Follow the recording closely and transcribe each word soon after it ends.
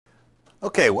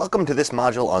Okay, welcome to this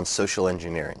module on social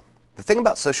engineering. The thing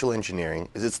about social engineering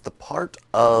is it's the part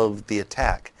of the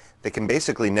attack that can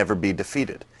basically never be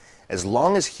defeated. As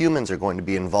long as humans are going to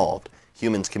be involved,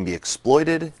 humans can be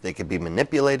exploited, they can be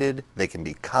manipulated, they can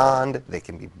be conned, they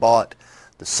can be bought.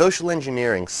 The social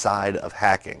engineering side of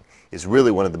hacking is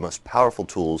really one of the most powerful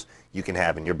tools you can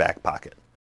have in your back pocket.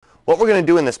 What we're going to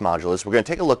do in this module is we're going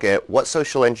to take a look at what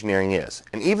social engineering is.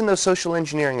 And even though social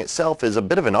engineering itself is a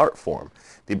bit of an art form,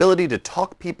 the ability to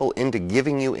talk people into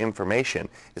giving you information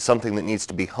is something that needs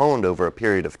to be honed over a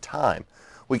period of time.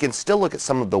 We can still look at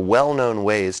some of the well-known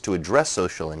ways to address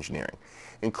social engineering,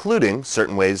 including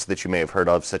certain ways that you may have heard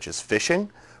of, such as phishing.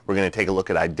 We're going to take a look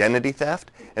at identity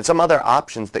theft and some other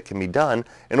options that can be done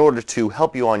in order to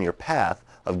help you on your path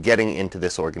of getting into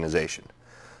this organization.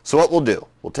 So what we'll do,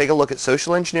 we'll take a look at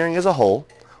social engineering as a whole.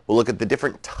 We'll look at the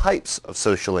different types of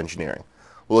social engineering.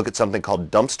 We'll look at something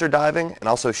called dumpster diving and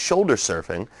also shoulder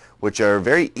surfing, which are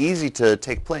very easy to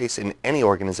take place in any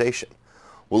organization.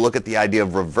 We'll look at the idea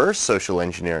of reverse social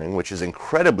engineering, which is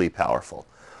incredibly powerful.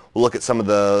 We'll look at some of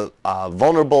the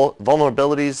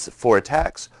vulnerabilities for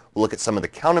attacks. We'll look at some of the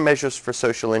countermeasures for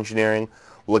social engineering.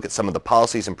 We'll look at some of the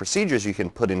policies and procedures you can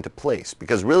put into place,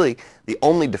 because really the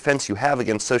only defense you have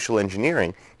against social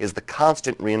engineering is the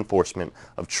constant reinforcement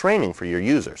of training for your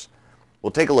users.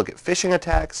 We'll take a look at phishing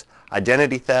attacks,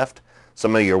 identity theft,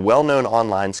 some of your well-known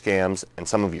online scams, and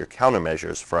some of your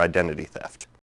countermeasures for identity theft.